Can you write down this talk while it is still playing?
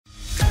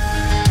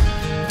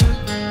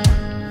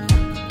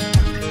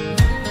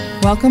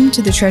Welcome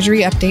to the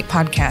Treasury Update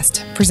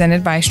podcast,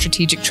 presented by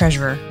Strategic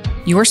Treasurer,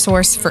 your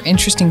source for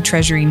interesting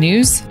Treasury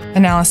news,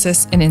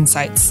 analysis, and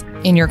insights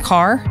in your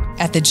car,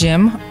 at the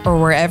gym,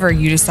 or wherever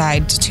you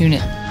decide to tune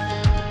in.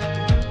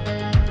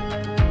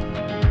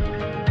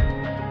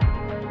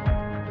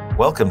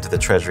 Welcome to the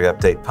Treasury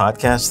Update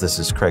podcast. This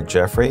is Craig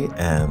Jeffery,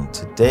 and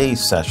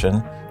today's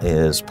session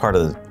is part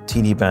of the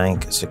TD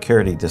Bank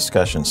Security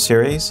Discussion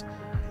Series.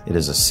 It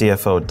is a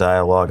CFO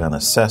dialogue on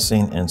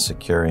assessing and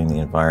securing the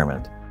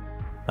environment.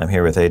 I'm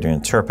here with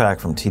Adrienne Terpak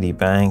from TD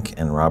Bank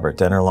and Robert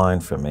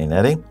Dennerlein from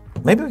Mainetti.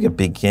 Maybe we could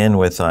begin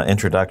with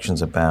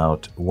introductions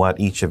about what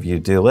each of you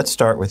do. Let's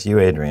start with you,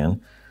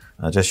 Adrienne,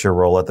 just your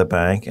role at the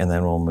bank, and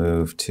then we'll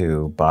move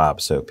to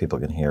Bob so people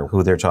can hear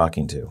who they're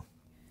talking to.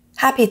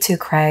 Happy to,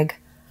 Craig.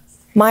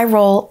 My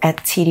role at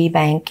TD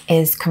Bank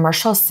is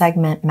Commercial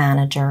Segment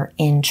Manager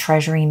in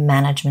Treasury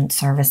Management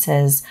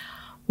Services,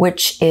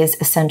 which is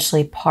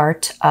essentially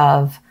part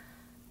of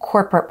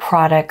corporate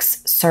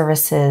products,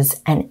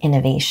 services, and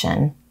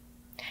innovation.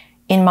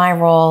 In my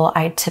role,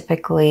 I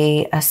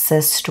typically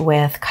assist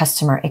with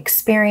customer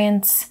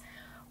experience,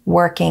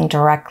 working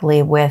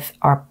directly with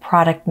our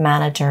product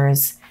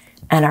managers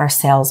and our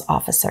sales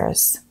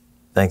officers.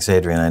 Thanks,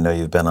 Adrienne. I know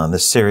you've been on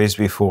this series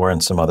before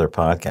and some other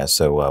podcasts,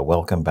 so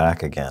welcome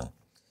back again.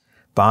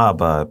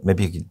 Bob,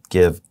 maybe you could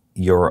give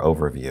your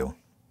overview.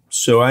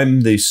 So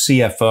I'm the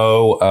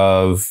CFO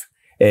of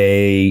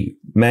a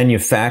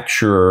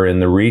manufacturer in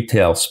the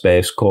retail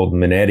space called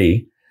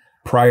Mainetti.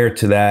 Prior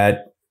to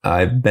that,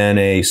 I've been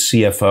a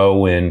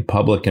CFO in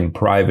public and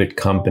private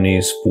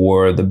companies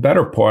for the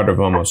better part of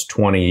almost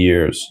 20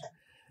 years,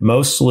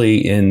 mostly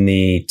in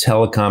the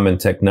telecom and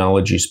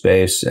technology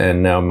space,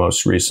 and now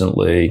most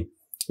recently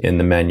in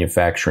the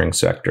manufacturing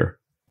sector.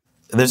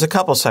 There's a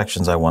couple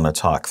sections I want to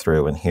talk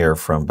through and hear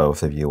from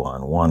both of you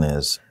on. One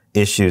is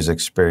issues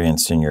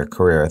experienced in your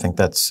career. I think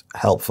that's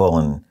helpful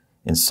and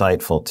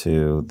insightful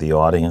to the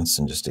audience,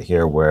 and just to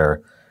hear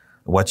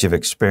what you've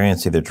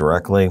experienced either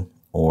directly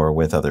or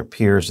with other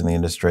peers in the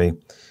industry. And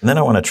then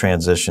I want to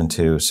transition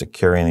to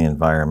securing the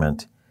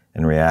environment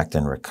and react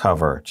and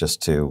recover,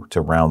 just to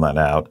round that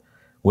out.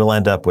 We'll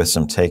end up with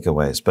some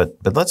takeaways. But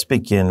let's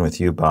begin with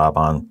you, Bob,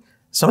 on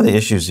some of the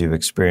issues you've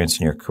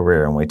experienced in your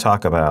career. And we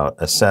talk about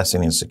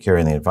assessing and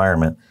securing the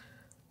environment.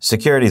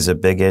 Security is a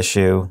big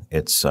issue.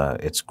 It's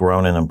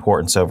grown in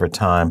importance over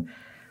time.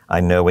 I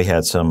know we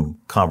had some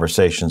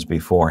conversations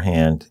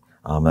beforehand.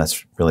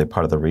 That's really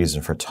part of the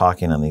reason for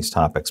talking on these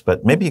topics.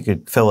 But maybe you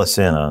could fill us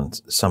in on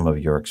some of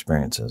your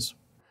experiences.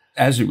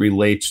 As it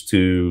relates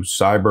to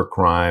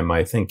cybercrime,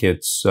 I think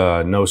it's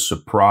no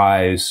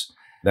surprise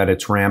that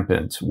it's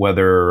rampant,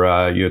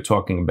 whether you're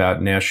talking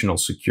about national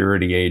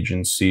security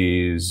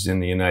agencies in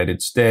the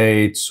United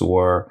States,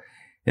 or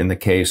in the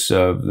case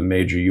of the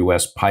major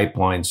U.S.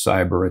 pipeline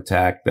cyber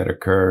attack that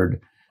occurred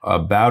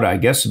about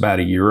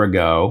a year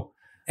ago.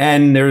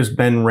 And there's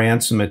been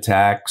ransom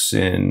attacks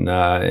in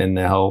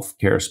the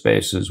healthcare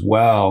space as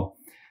well.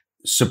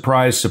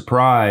 Surprise,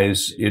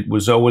 surprise, it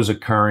was always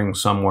occurring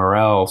somewhere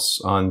else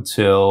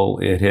until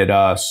it hit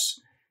us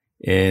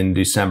in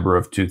December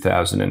of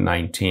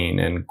 2019.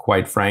 And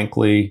quite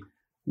frankly,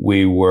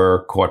 we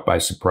were caught by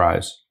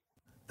surprise.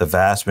 The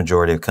vast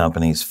majority of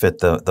companies fit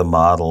the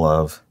model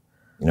of,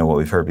 what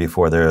we've heard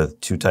before. There are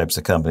two types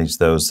of companies: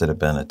 those that have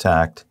been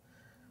attacked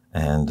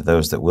and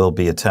those that will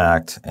be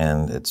attacked.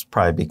 And it's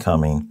probably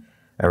becoming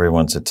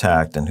everyone's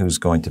attacked, and who's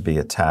going to be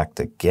attacked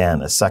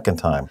again a second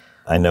time.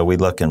 I know we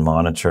look and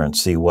monitor and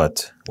see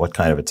what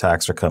kind of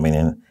attacks are coming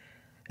in,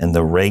 and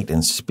the rate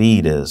and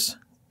speed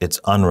it's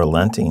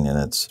unrelenting and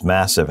it's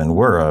massive. And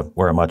we're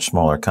a much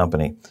smaller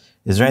company.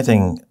 Is there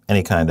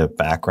any kind of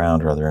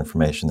background or other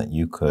information that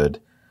you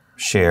could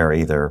share,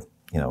 either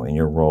in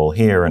your role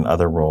here and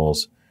other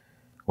roles,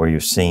 where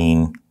you've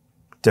seen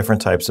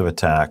different types of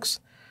attacks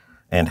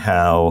and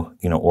how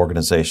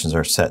organizations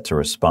are set to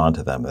respond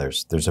to them?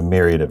 There's a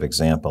myriad of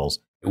examples.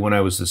 When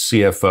I was the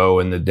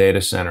CFO in the data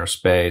center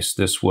space,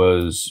 this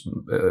was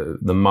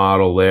the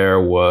model.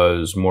 There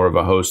was more of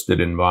a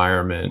hosted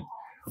environment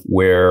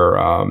where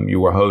you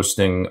were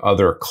hosting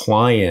other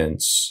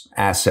clients'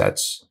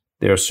 assets,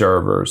 their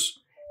servers.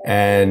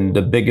 And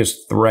the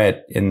biggest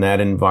threat in that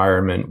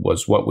environment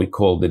was what we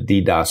call the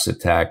DDoS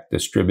attack,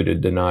 distributed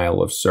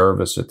denial of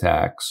service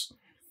attacks.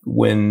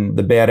 When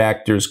the bad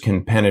actors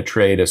can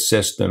penetrate a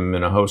system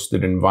in a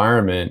hosted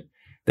environment,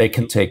 they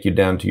can take you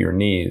down to your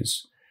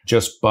knees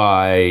just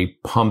by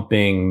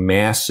pumping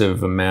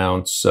massive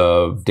amounts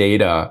of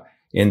data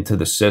into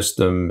the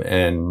system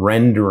and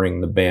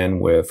rendering the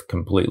bandwidth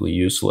completely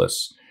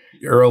useless.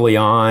 Early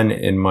on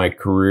in my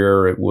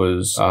career, it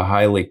was a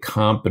highly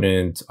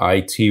competent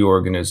IT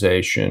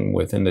organization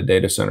within the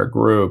data center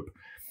group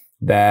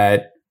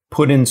that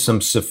put in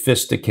some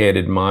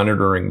sophisticated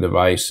monitoring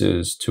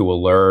devices to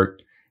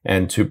alert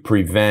and to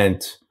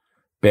prevent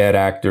bad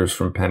actors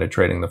from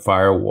penetrating the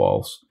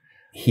firewalls.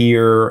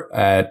 Here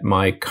at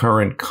my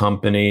current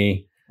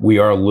company, we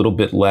are a little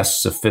bit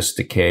less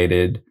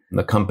sophisticated.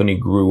 The company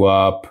grew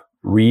up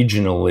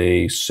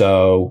regionally,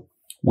 so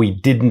we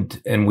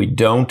didn't and we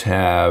don't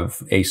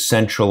have a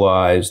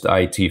centralized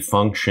IT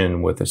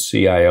function with a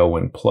CIO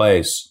in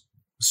place.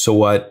 So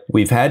what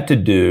we've had to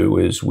do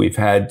is we've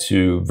had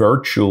to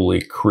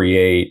virtually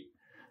create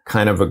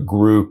kind of a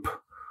group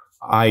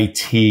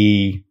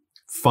IT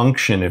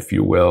function, if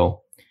you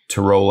will,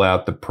 to roll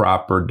out the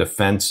proper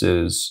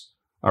defenses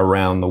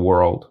around the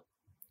world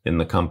in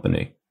the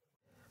company.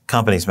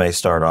 Companies may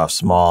start off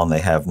small and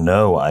they have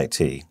no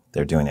IT.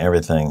 They're doing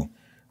everything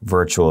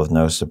virtual with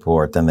no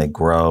support. Then they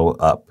grow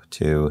up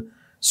to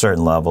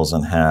certain levels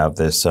and have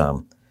this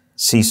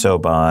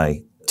CISO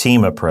by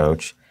team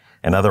approach.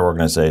 And other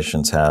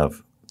organizations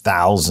have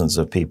thousands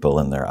of people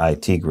in their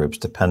IT groups,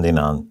 depending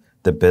on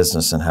the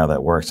business and how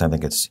that works. I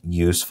think it's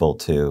useful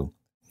to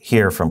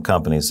hear from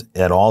companies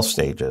at all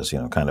stages,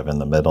 kind of in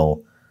the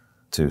middle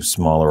to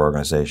smaller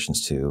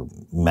organizations to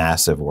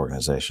massive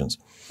organizations.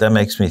 That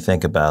makes me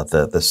think about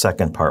the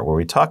second part where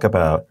we talk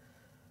about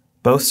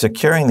both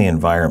securing the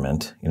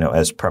environment,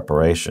 as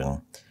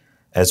preparation,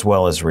 as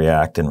well as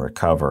react and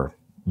recover.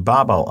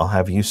 Bob, I'll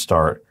have you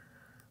start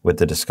with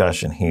the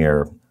discussion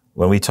here.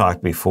 When we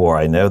talked before,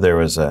 I know there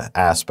was an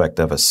aspect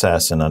of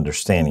assess and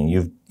understanding.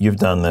 You've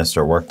done this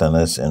or worked on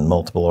this in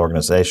multiple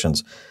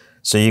organizations,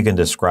 so you can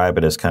describe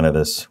it as kind of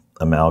this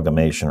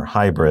amalgamation or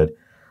hybrid.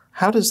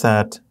 How does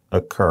that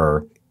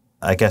occur,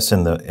 I guess,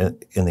 in the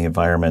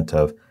environment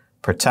of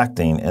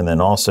protecting, and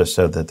then also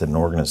so that an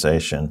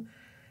organization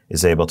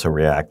is able to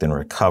react and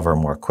recover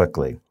more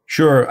quickly?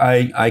 Sure.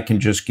 I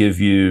can just give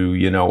you,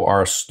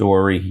 our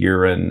story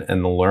here and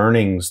the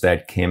learnings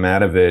that came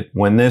out of it.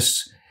 When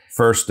this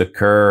first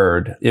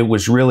occurred, it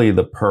was really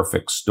the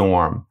perfect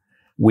storm.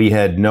 We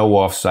had no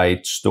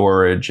offsite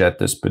storage at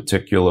this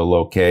particular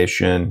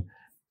location.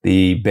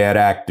 The bad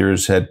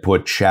actors had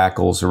put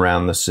shackles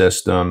around the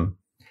system.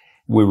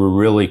 We were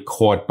really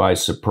caught by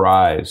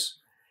surprise.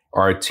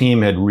 Our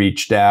team had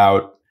reached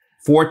out.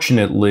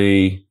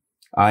 Fortunately,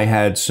 I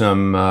had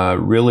some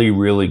really,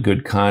 really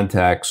good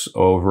contacts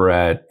over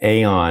at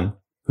Aon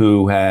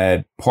who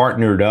had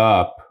partnered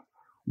up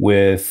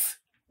with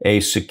a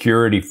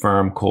security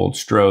firm called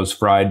Stroh's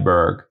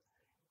Friedberg.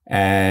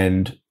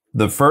 And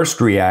the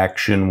first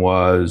reaction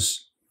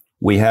was,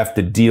 we have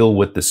to deal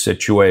with the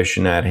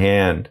situation at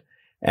hand.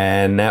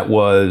 And that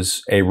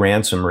was a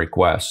ransom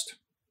request.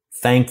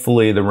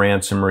 Thankfully, the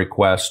ransom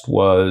request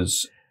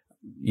was,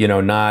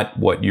 not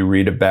what you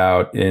read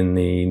about in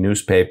the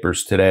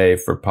newspapers today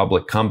for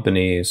public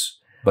companies,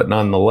 but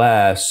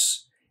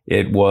nonetheless,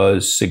 it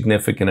was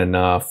significant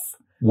enough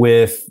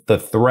with the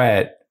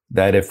threat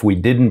that if we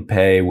didn't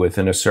pay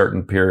within a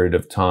certain period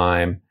of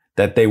time,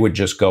 that they would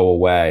just go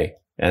away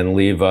and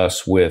leave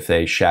us with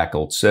a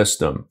shackled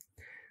system.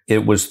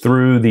 It was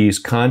through these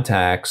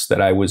contacts that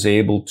I was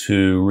able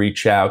to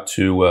reach out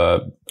to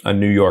a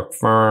New York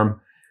firm,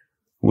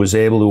 was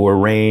able to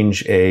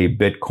arrange a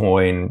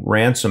Bitcoin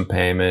ransom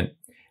payment.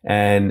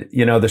 And,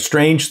 the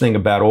strange thing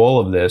about all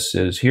of this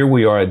is here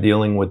we are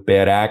dealing with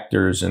bad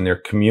actors and they're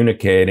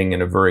communicating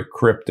in a very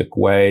cryptic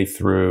way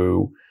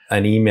through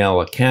an email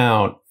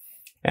account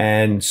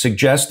and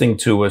suggesting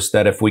to us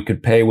that if we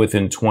could pay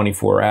within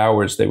 24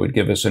 hours, they would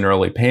give us an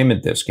early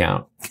payment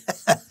discount.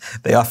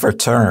 They offer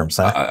terms,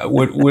 huh?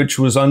 Which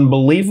was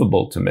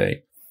unbelievable to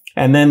me.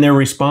 And then their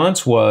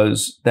response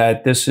was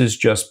that this is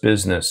just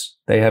business.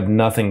 They have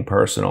nothing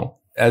personal.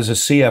 As a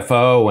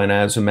CFO and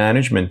as a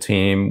management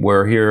team,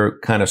 we're here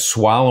kind of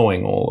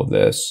swallowing all of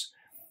this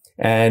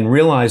and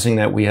realizing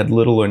that we had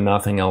little or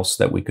nothing else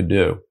that we could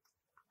do.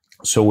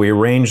 So we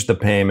arranged the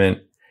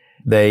payment.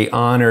 They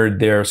honored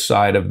their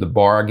side of the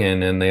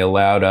bargain and they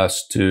allowed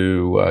us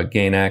to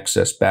gain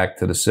access back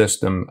to the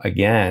system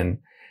again.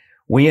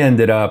 We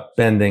ended up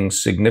spending a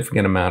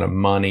significant amount of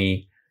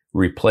money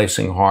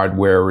replacing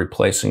hardware,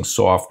 replacing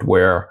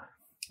software,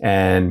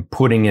 and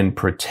putting in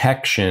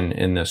protection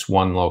in this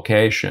one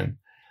location.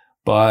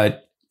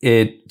 But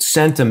it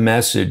sent a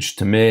message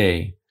to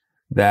me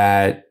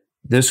that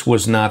this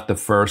was not the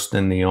first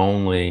and the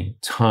only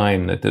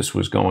time that this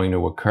was going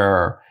to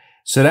occur.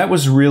 So that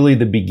was really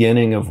the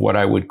beginning of what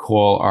I would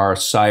call our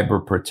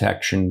cyber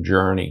protection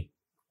journey.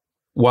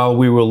 While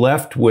we were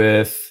left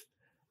with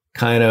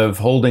kind of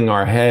holding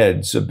our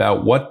heads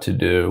about what to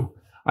do,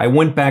 I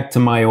went back to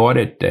my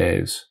audit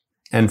days.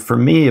 And for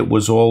me, it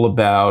was all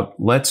about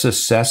let's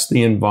assess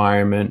the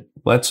environment,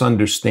 let's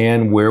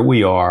understand where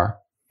we are,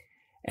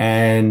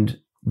 and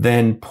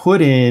then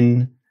put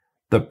in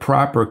the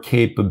proper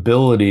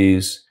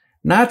capabilities,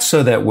 not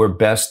so that we're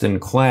best in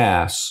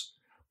class,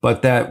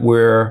 but that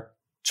we're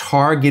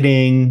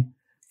targeting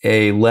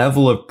a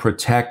level of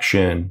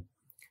protection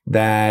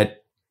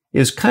that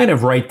is kind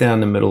of right down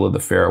the middle of the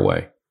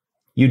fairway.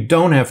 You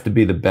don't have to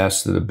be the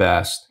best of the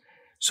best.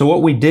 So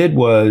what we did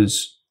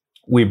was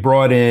we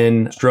brought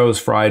in Stroh's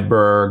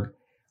Friedberg.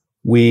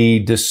 We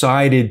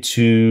decided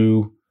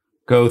to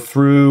go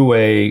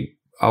through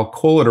I'll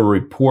call it a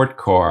report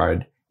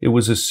card. It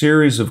was a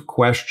series of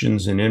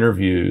questions and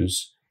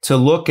interviews to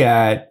look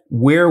at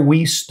where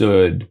we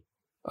stood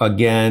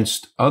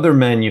against other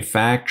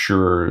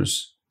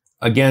manufacturers,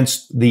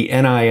 against the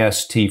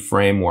NIST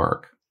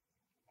framework.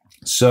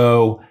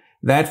 So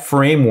that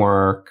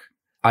framework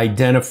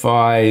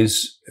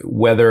identifies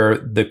whether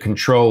the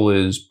control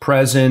is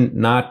present,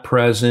 not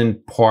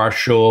present,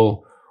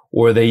 partial,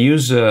 or they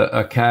use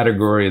a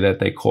category that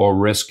they call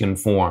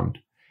risk-informed.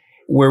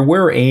 Where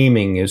we're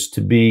aiming is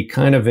to be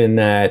kind of in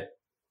that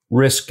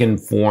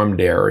risk-informed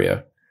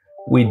area.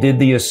 We did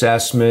the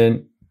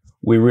assessment.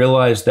 We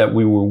realized that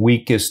we were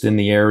weakest in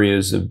the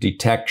areas of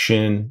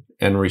detection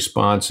and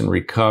response and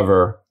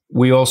recover.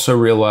 We also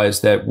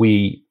realized that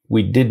we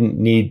didn't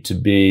need to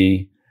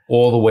be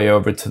all the way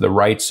over to the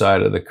right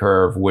side of the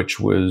curve, which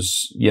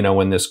was,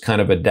 in this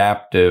kind of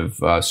adaptive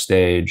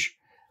stage.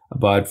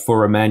 But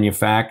for a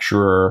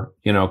manufacturer,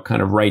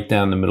 kind of right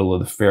down the middle of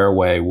the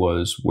fairway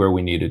was where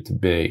we needed to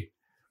be.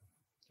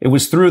 It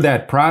was through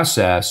that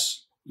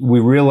process, we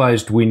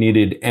realized we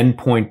needed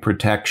endpoint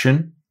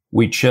protection.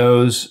 We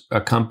chose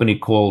a company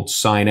called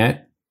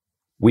Mainetti.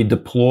 We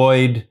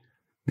deployed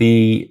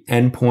the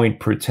endpoint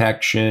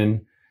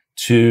protection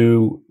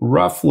to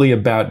roughly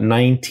about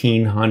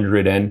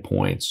 1,900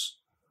 endpoints,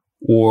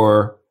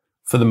 or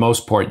for the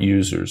most part,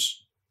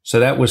 users. So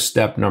that was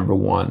step number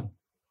one.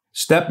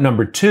 Step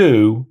number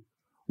two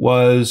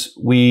was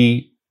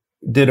we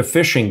did a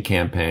phishing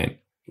campaign.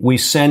 We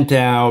sent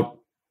out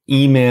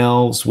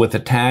emails with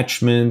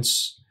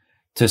attachments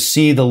to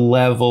see the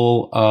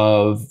level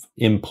of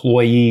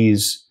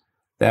employees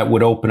that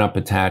would open up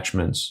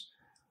attachments.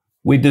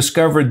 We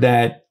discovered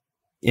that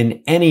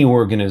in any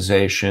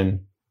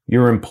organization,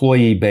 your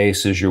employee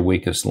base is your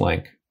weakest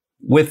link.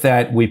 With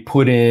that, we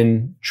put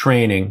in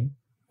training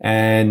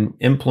and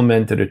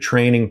implemented a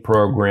training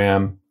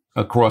program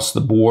across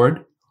the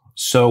board.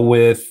 So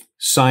with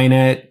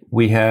Mainetti,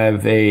 we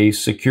have a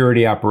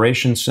security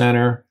operations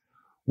center.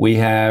 We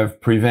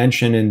have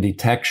prevention and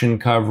detection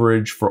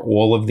coverage for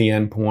all of the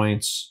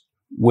endpoints.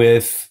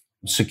 With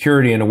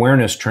security and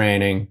awareness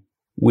training,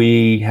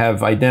 we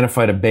have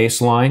identified a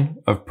baseline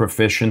of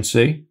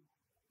proficiency.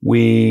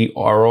 We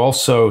are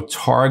also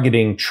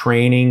targeting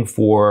training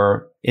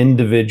for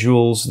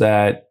individuals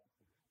that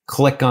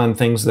click on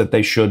things that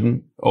they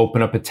shouldn't,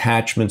 open up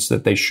attachments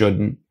that they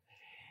shouldn't.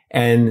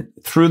 And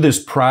through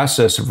this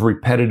process of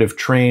repetitive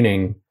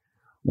training,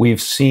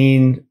 we've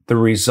seen the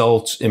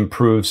results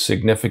improve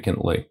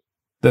significantly.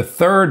 The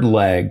third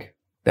leg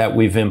that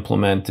we've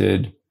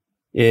implemented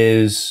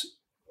is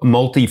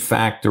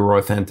multi-factor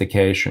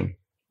authentication.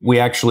 We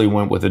actually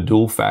went with a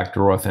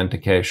dual-factor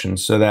authentication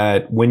so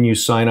that when you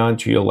sign on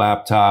to your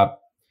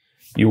laptop,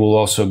 you will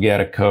also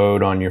get a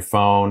code on your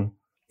phone.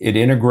 It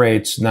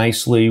integrates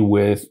nicely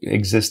with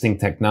existing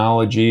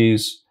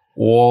technologies.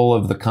 All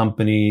of the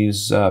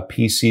company's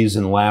PCs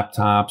and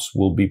laptops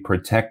will be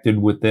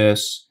protected with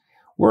this.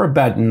 We're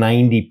about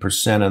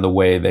 90% of the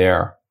way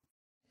there.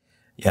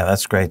 Yeah,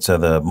 that's great. So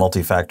the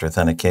multi-factor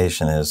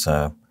authentication is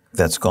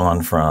that's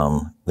gone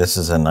from this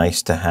is a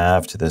nice to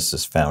have to this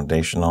is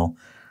foundational.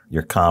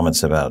 Your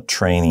comments about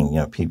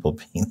training, people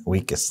being the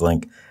weakest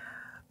link,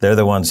 they're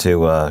the ones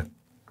who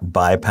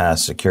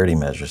bypass security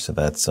measures. So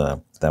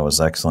that was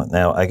excellent.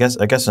 Now, I guess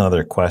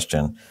another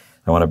question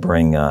I want to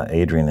bring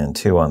Adrienne in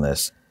too on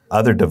this.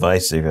 Other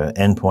devices,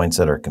 endpoints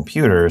that are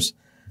computers,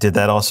 did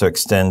that also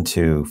extend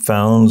to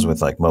phones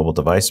with like mobile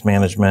device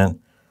management,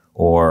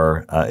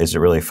 or is it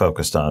really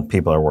focused on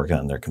people are working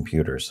on their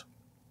computers?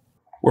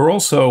 We're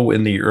also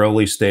in the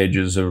early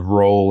stages of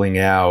rolling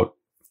out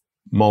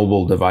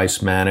mobile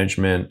device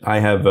management. I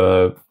have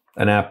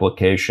an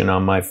application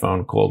on my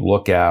phone called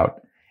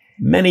Lookout.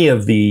 Many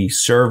of the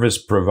service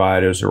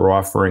providers are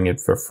offering it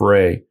for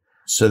free.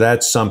 So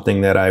that's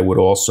something that I would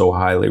also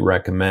highly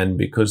recommend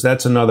because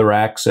that's another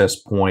access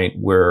point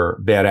where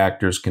bad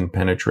actors can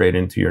penetrate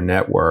into your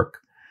network.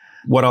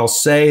 What I'll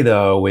say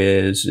though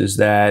is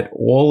that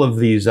all of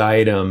these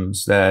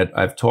items that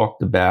I've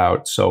talked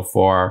about so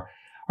far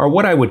are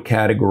what I would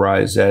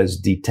categorize as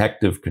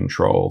detective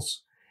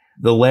controls.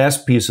 The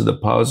last piece of the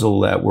puzzle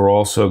that we're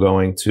also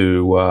going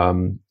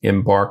to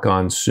embark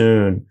on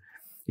soon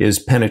is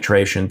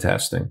penetration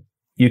testing.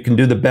 You can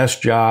do the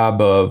best job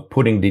of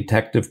putting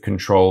detective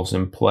controls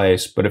in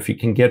place, but if you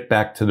can get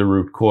back to the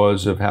root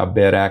cause of how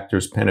bad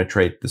actors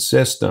penetrate the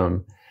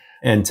system,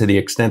 and to the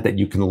extent that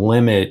you can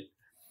limit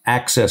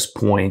access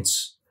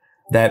points,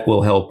 that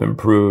will help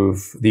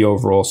improve the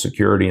overall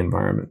security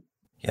environment.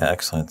 Yeah,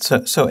 excellent.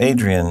 So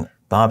Adrienne,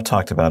 Bob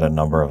talked about a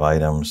number of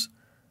items.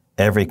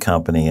 Every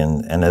company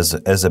and as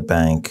a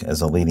bank, as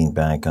a leading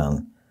bank,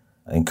 on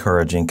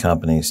encouraging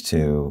companies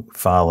to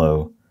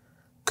follow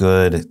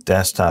good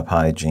desktop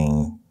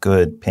hygiene,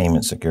 good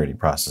payment security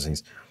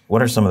processes.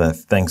 What are some of the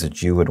things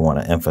that you would want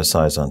to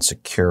emphasize on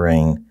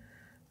securing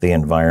the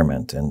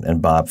environment?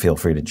 And Bob, feel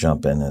free to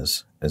jump in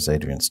as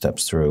Adrienne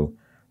steps through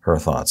her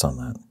thoughts on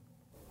that.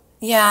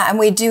 Yeah, and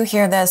we do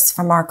hear this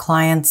from our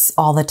clients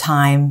all the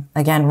time,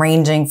 again,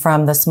 ranging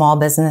from the small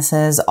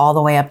businesses all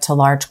the way up to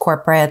large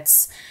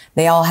corporates.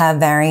 They all have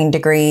varying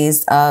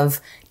degrees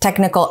of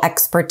technical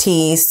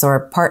expertise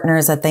or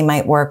partners that they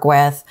might work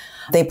with.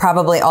 They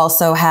probably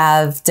also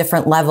have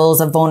different levels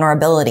of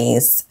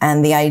vulnerabilities.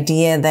 And the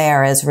idea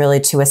there is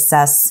really to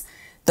assess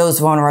those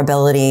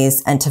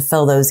vulnerabilities and to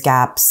fill those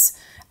gaps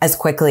as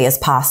quickly as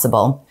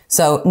possible.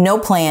 So no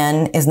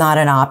plan is not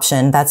an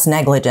option. That's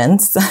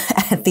negligence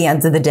at the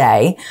end of the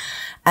day.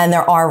 And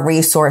there are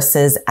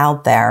resources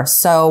out there.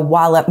 So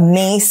while it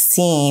may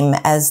seem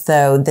as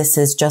though this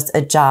is just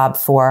a job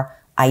for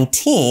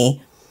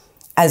IT,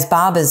 as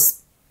Bob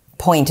has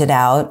pointed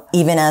out,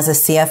 even as a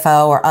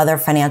CFO or other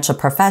financial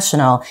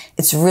professional,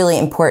 it's really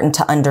important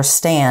to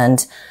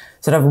understand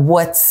sort of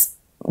what's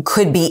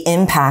could be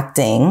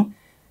impacting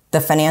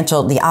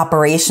the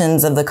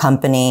operations of the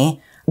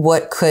company,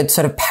 what could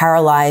sort of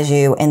paralyze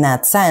you in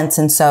that sense.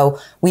 And so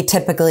we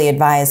typically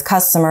advise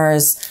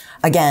customers,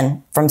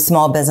 again, from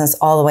small business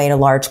all the way to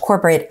large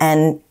corporate,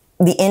 and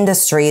the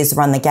industries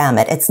run the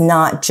gamut. It's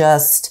not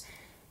just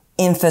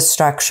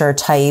infrastructure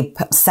type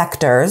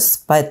sectors,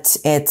 but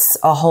it's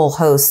a whole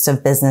host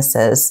of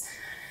businesses.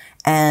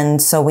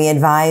 And so we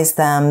advise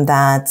them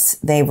that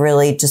they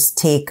really just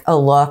take a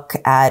look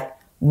at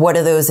what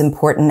are those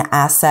important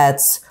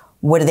assets?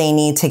 What do they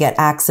need to get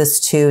access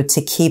to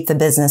keep the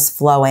business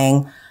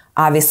flowing?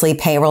 Obviously,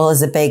 payroll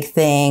is a big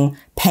thing,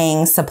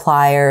 paying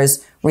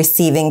suppliers,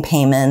 receiving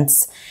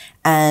payments,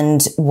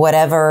 and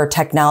whatever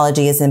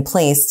technology is in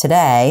place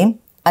today,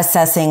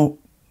 assessing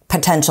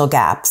potential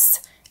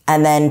gaps,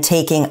 and then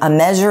taking a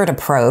measured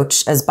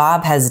approach, as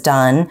Bob has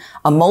done,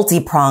 a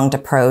multi-pronged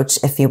approach,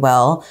 if you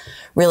will,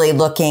 really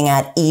looking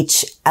at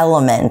each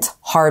element,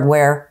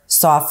 hardware,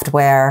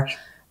 software,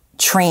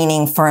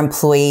 training for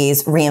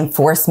employees,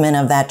 reinforcement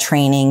of that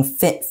training,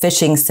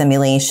 phishing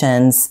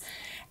simulations.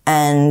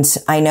 And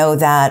I know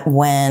that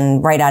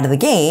when right out of the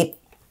gate,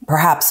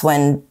 perhaps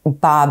when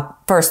Bob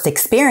first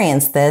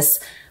experienced this,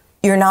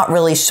 you're not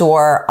really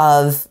sure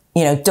of,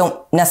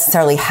 don't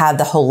necessarily have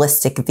the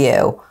holistic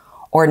view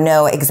or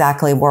know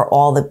exactly where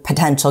all the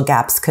potential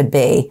gaps could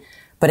be.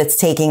 But it's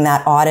taking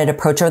that audit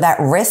approach or that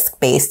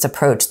risk-based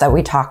approach that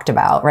we talked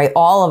about, right?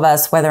 All of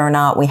us, whether or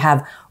not we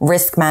have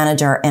risk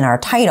manager in our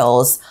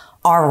titles,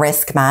 are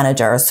risk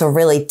managers. So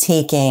really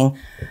taking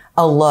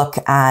a look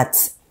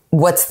at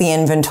what's the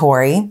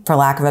inventory, for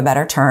lack of a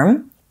better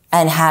term,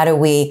 and how do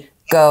we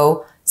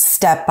go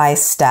step by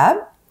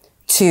step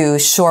to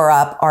shore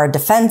up our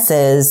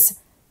defenses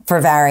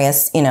for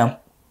various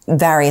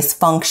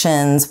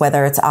functions,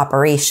 whether it's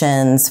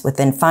operations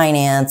within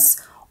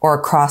finance or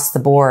across the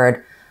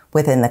board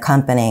within the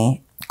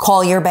company.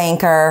 Call your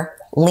banker,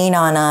 lean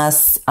on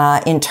us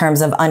in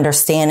terms of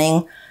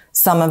understanding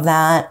some of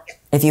that.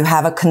 If you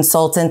have a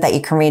consultant that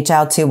you can reach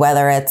out to,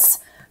 whether it's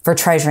for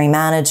treasury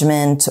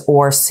management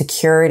or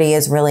security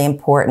is really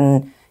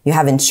important. You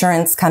have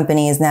insurance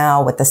companies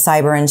now with the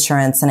cyber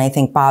insurance. And I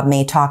think Bob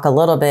may talk a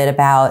little bit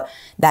about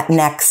that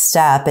next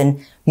step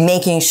and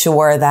making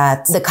sure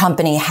that the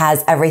company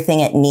has everything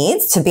it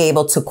needs to be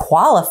able to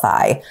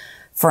qualify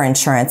for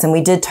insurance. And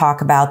we did talk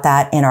about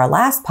that in our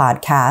last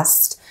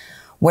podcast,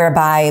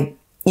 whereby,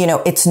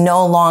 it's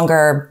no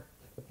longer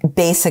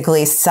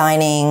basically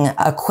signing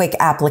a quick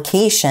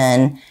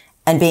application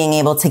and being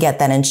able to get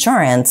that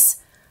insurance,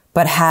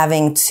 but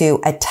having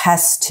to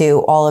attest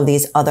to all of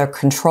these other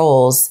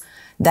controls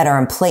that are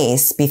in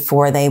place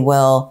before they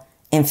will,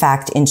 in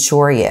fact,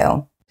 insure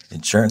you.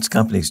 Insurance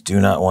companies do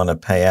not want to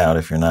pay out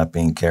if you're not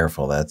being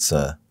careful.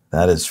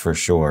 That is for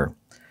sure.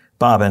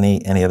 Bob,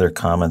 any other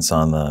comments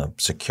on the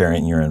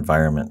securing your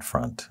environment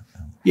front?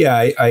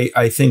 Yeah,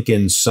 I think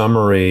in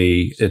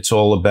summary, it's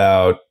all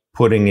about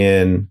putting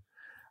in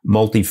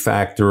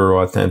multi-factor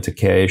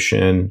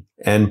authentication,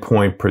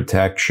 endpoint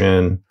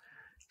protection,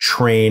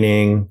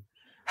 training,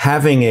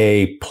 having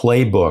a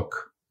playbook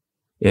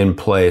in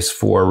place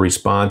for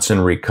response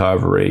and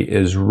recovery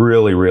is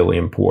really, really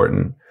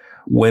important.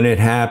 When it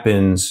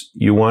happens,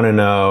 you want to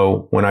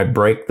know, when I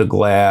break the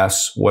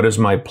glass, what is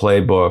my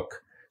playbook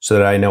so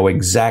that I know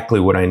exactly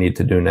what I need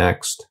to do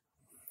next.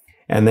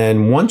 And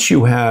then once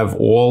you have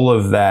all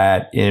of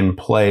that in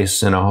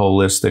place in a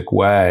holistic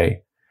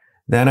way,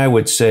 then I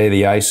would say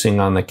the icing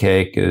on the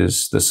cake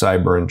is the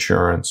cyber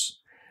insurance.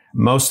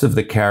 Most of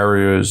the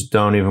carriers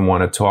don't even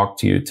want to talk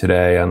to you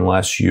today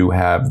unless you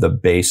have the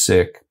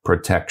basic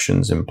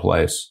protections in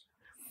place.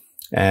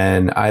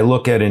 And I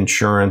look at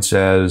insurance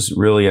as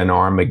really an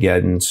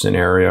Armageddon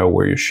scenario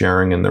where you're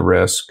sharing in the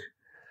risk.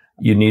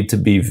 You need to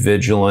be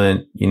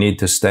vigilant. You need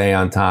to stay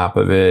on top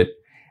of it.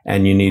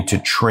 And you need to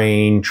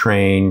train,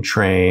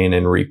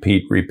 and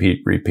repeat,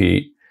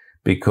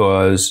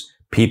 because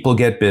people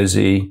get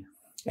busy.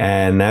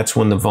 And that's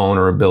when the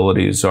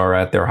vulnerabilities are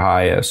at their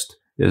highest,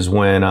 is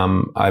when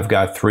I've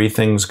got 3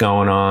 things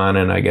going on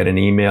and I get an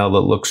email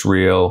that looks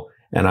real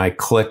and I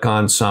click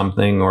on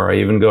something, or I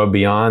even go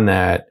beyond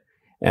that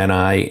and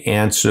I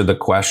answer the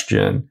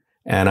question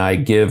and I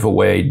give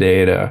away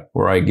data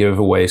or I give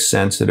away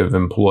sensitive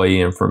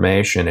employee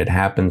information. It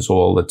happens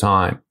all the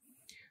time.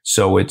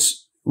 So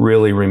it's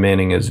really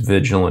remaining as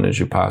vigilant as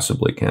you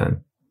possibly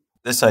can.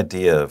 This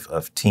idea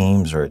of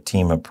teams or a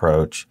team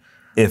approach,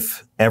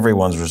 if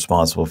everyone's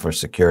responsible for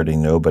security,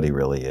 nobody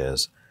really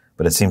is.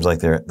 But it seems like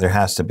there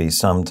has to be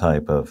some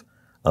type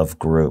of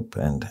group.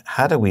 And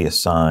how do we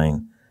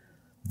assign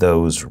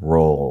those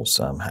roles?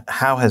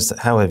 How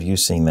have you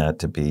seen that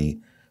to be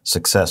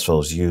successful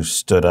as you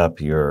stood up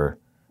your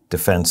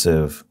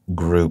defensive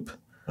group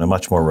in a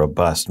much more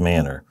robust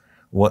manner.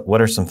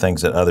 What are some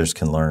things that others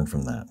can learn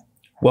from that?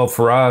 Well,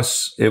 for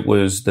us, it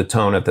was the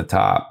tone at the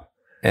top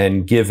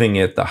and giving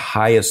it the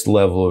highest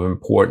level of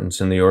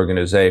importance in the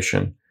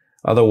organization.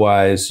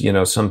 Otherwise,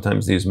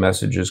 sometimes these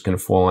messages can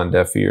fall on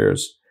deaf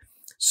ears.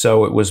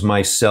 So it was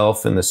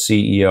myself and the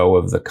CEO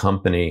of the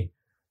company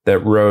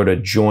that wrote a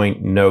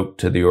joint note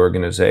to the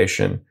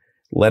organization,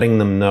 letting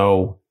them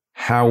know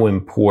how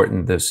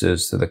important this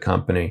is to the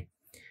company.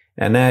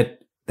 And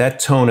that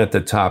tone at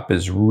the top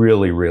is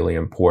really, really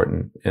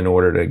important in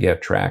order to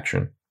get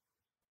traction.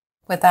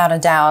 Without a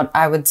doubt,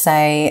 I would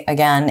say,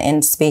 again,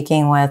 in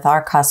speaking with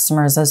our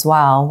customers as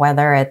well,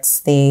 whether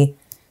it's the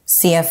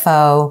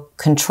CFO,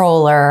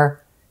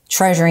 controller,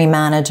 treasury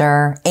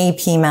manager,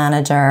 AP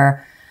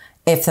manager,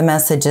 if the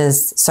message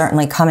is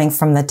certainly coming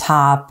from the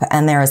top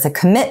and there is a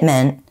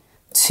commitment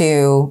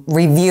to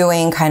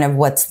reviewing kind of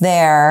what's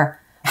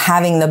there,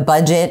 having the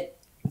budget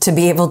to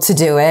be able to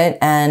do it.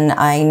 And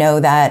I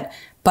know that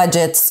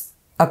budgets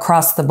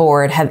across the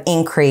board have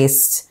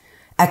increased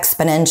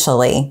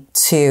exponentially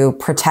to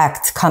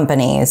protect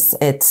companies.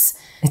 It's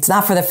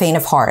not for the faint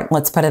of heart.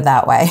 Let's put it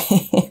that way.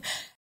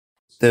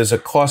 There's a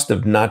cost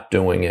of not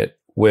doing it,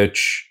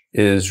 which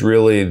is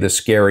really the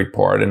scary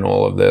part in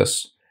all of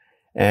this.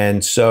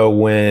 And so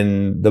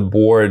when the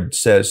board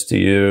says to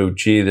you,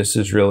 gee, this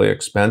is really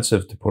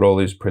expensive to put all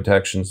these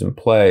protections in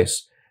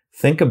place,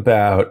 think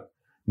about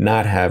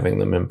not having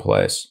them in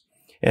place.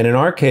 And in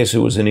our case, it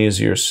was an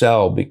easier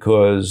sell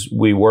because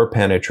we were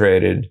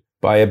penetrated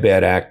by a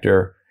bad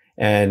actor.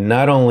 And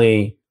not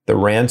only the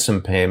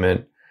ransom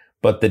payment,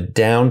 but the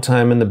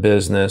downtime in the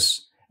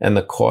business and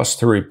the cost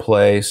to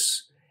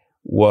replace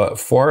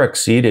far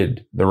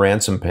exceeded the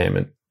ransom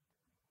payment.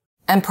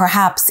 And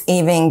perhaps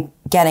even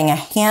getting a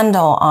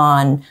handle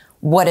on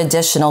what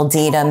additional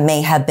data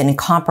may have been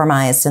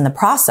compromised in the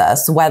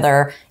process,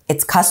 whether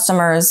it's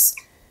customers,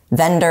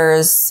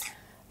 vendors,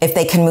 if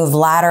they can move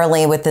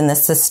laterally within the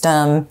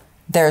system.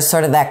 There's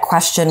sort of that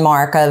question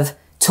mark of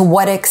to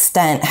what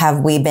extent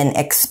have we been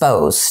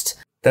exposed?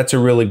 That's a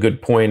really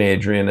good point,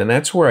 Adrienne. And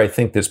that's where I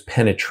think this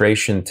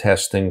penetration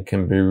testing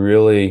can be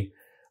really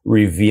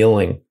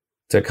revealing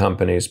to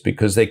companies,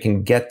 because they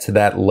can get to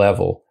that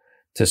level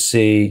to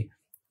see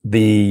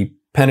the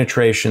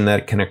penetration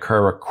that can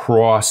occur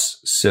across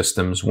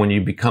systems when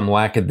you become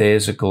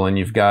lackadaisical and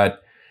you've got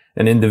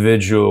an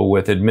individual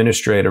with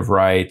administrative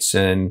rights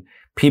and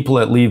people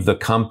that leave the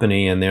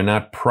company and they're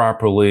not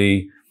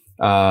properly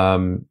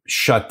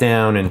shut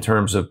down in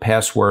terms of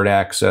password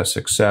access,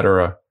 et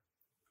cetera.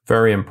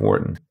 Very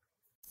important.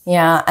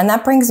 Yeah. And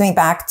that brings me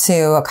back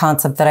to a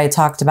concept that I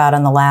talked about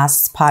on the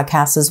last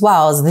podcast as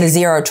well, is the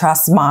zero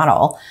trust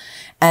model.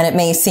 And it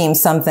may seem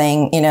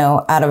something,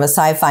 out of a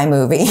sci-fi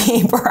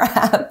movie,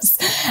 perhaps,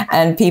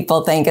 and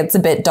people think it's a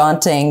bit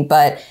daunting,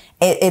 but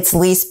it's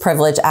least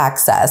privilege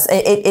access.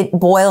 It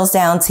boils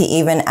down to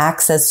even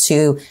access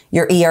to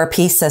your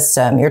ERP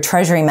system, your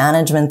treasury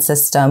management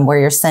system, where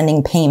you're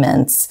sending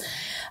payments.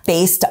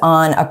 Based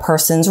on a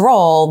person's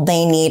role,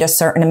 they need a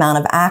certain amount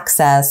of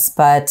access,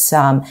 but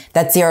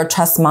that zero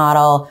trust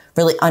model,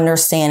 really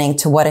understanding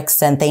to what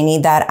extent they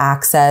need that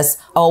access,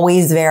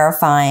 always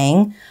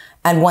verifying.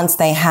 And once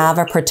they have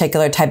a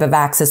particular type of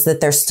access,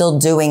 that they're still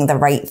doing the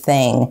right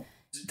thing.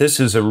 This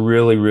is a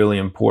really, really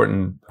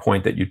important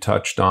point that you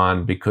touched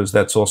on, because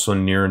that's also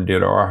near and dear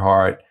to our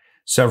heart.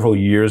 Several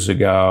years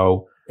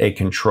ago, a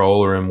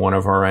controller in one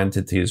of our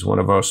entities, one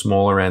of our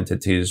smaller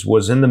entities,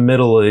 was in the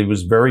middle. He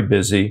was very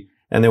busy,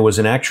 and there was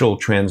an actual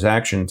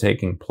transaction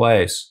taking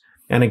place.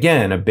 And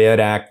again, a bad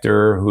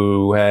actor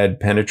who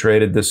had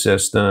penetrated the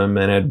system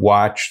and had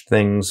watched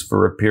things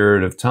for a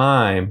period of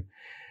time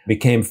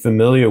became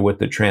familiar with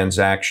the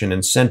transaction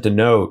and sent a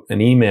note,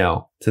 an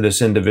email to this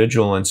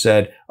individual and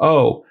said,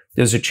 oh,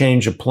 there's a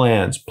change of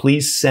plans.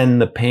 Please send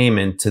the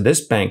payment to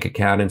this bank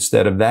account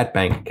instead of that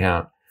bank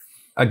account.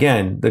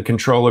 Again, the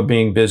controller,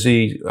 being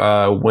busy,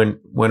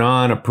 went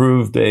on,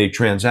 approved a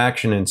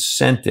transaction and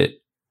sent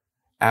it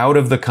out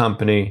of the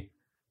company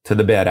to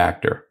the bad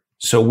actor.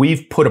 So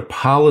we've put a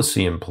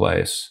policy in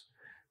place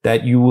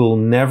that you will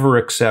never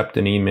accept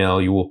an email.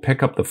 You will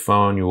pick up the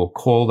phone, you will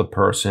call the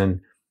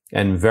person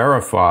and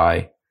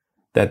verify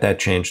that that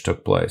change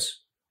took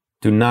place.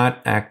 Do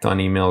not act on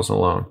emails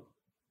alone.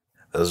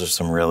 Those are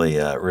some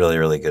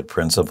really good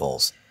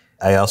principles.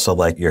 I also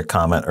like your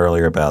comment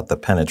earlier about the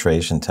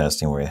penetration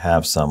testing, where you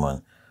have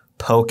someone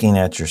poking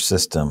at your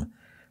system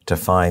to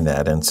find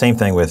that. And same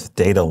thing with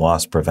data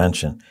loss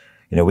prevention.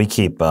 We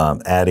keep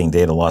adding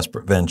data loss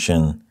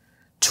prevention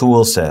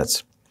tool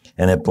sets,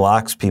 and it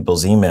blocks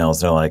people's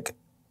emails. They're like,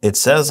 it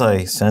says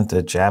I sent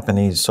a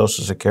Japanese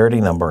social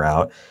security number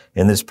out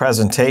in this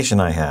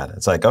presentation I had.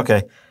 It's like, okay,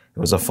 it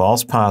was a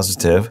false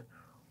positive,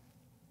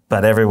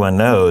 but everyone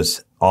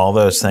knows all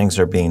those things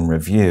are being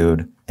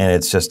reviewed, and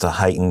it's just a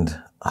heightened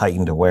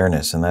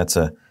awareness. And that's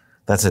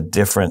a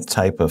different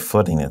type of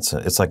footing.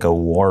 It's like a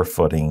war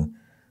footing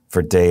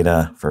for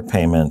data, for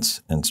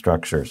payments and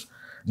structures.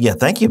 Yeah,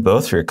 thank you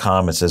both for your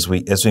comments. As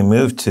we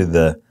move to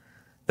the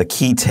the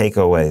key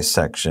takeaways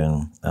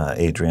section,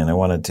 Adrienne, I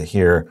wanted to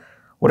hear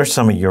what are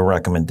some of your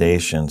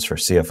recommendations for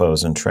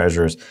CFOs and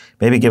treasurers?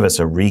 Maybe give us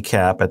a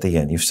recap at the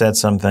end. You've said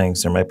some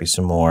things. There might be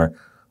some more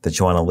that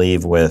you want to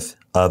leave with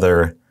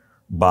other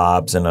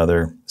Bobs and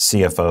other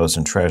CFOs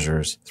and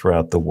treasurers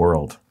throughout the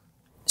world.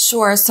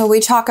 Sure. So we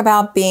talk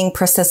about being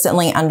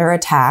persistently under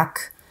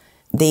attack.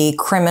 The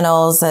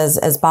criminals,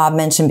 as Bob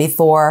mentioned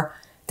before,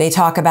 they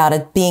talk about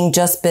it being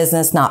just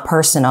business, not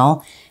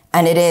personal.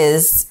 And it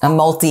is a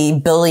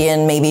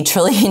multi-billion, maybe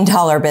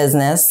trillion-dollar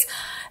business.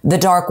 The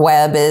dark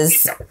web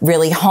is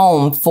really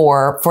home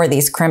for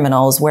these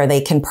criminals, where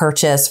they can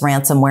purchase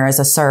ransomware as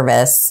a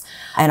service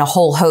and a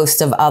whole host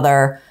of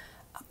other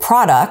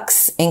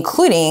products,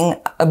 including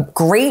a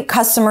great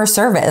customer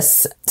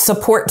service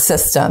support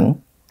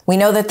system. We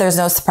know that there's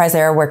no surprise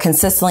there. We're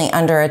consistently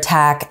under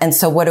attack. And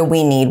so what do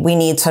we need? We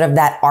need sort of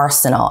that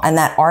arsenal. And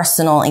that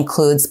arsenal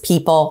includes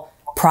people,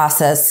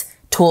 process,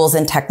 tools,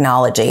 and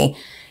technology.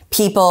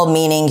 People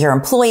meaning your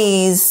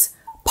employees,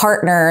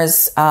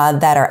 partners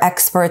that are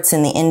experts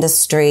in the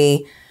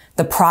industry,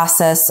 the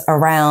process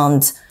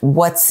around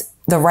what's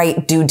the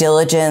right due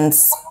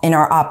diligence in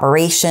our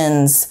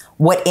operations,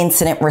 what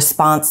incident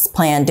response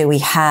plan do we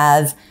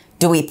have,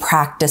 do we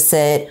practice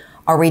it,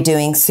 are we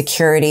doing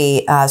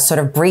security sort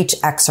of breach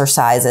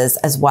exercises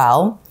as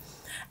well.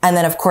 And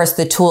then, of course,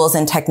 the tools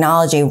and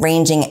technology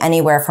ranging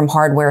anywhere from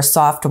hardware,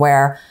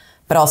 software,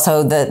 but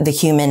also the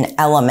human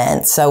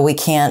element. So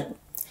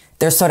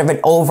there's sort of an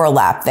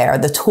overlap there.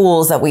 The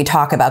tools that we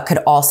talk about could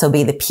also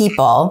be the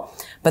people,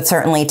 but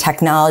certainly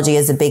technology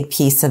is a big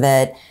piece of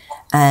it.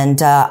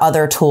 And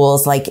other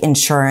tools like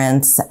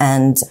insurance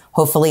and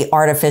hopefully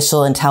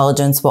artificial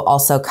intelligence will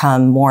also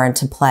come more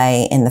into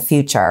play in the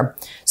future.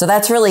 So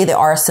that's really the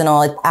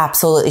arsenal. It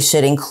absolutely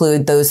should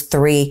include those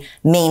three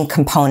main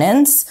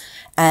components.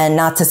 And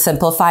not to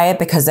simplify it,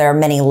 because there are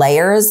many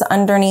layers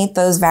underneath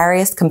those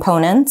various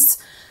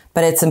components,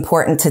 but it's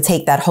important to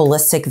take that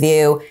holistic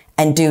view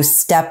and do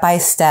step by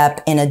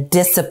step in a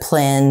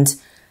disciplined,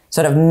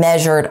 sort of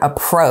measured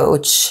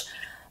approach.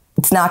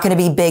 It's not going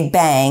to be big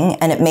bang,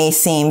 and it may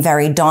seem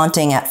very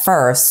daunting at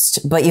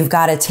first, but you've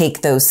got to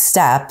take those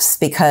steps,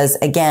 because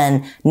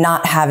again,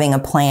 not having a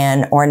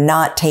plan or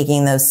not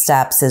taking those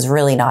steps is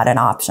really not an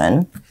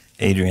option.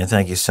 Adrienne,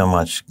 thank you so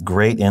much.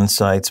 Great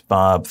insights.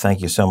 Bob,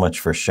 thank you so much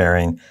for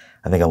sharing.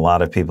 I think a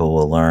lot of people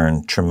will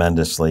learn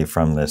tremendously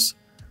from this.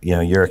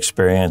 Your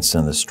experience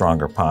and the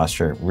stronger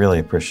posture. Really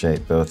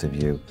appreciate both of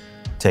you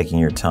taking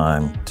your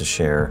time to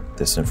share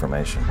this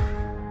information.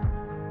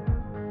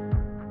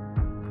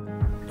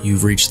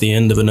 You've reached the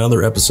end of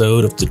another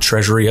episode of the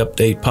Treasury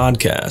Update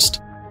podcast.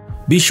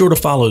 Be sure to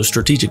follow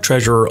Strategic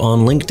Treasurer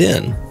on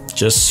LinkedIn.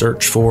 Just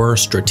search for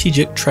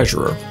Strategic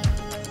Treasurer.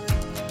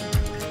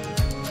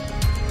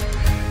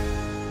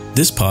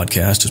 This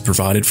podcast is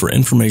provided for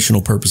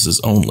informational purposes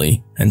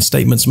only, and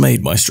statements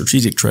made by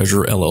Strategic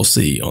Treasurer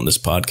LLC on this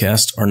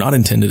podcast are not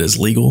intended as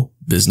legal,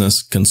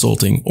 business,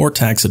 consulting, or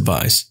tax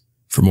advice.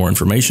 For more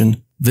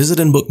information, visit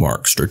and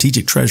bookmark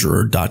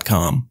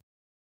strategictreasurer.com.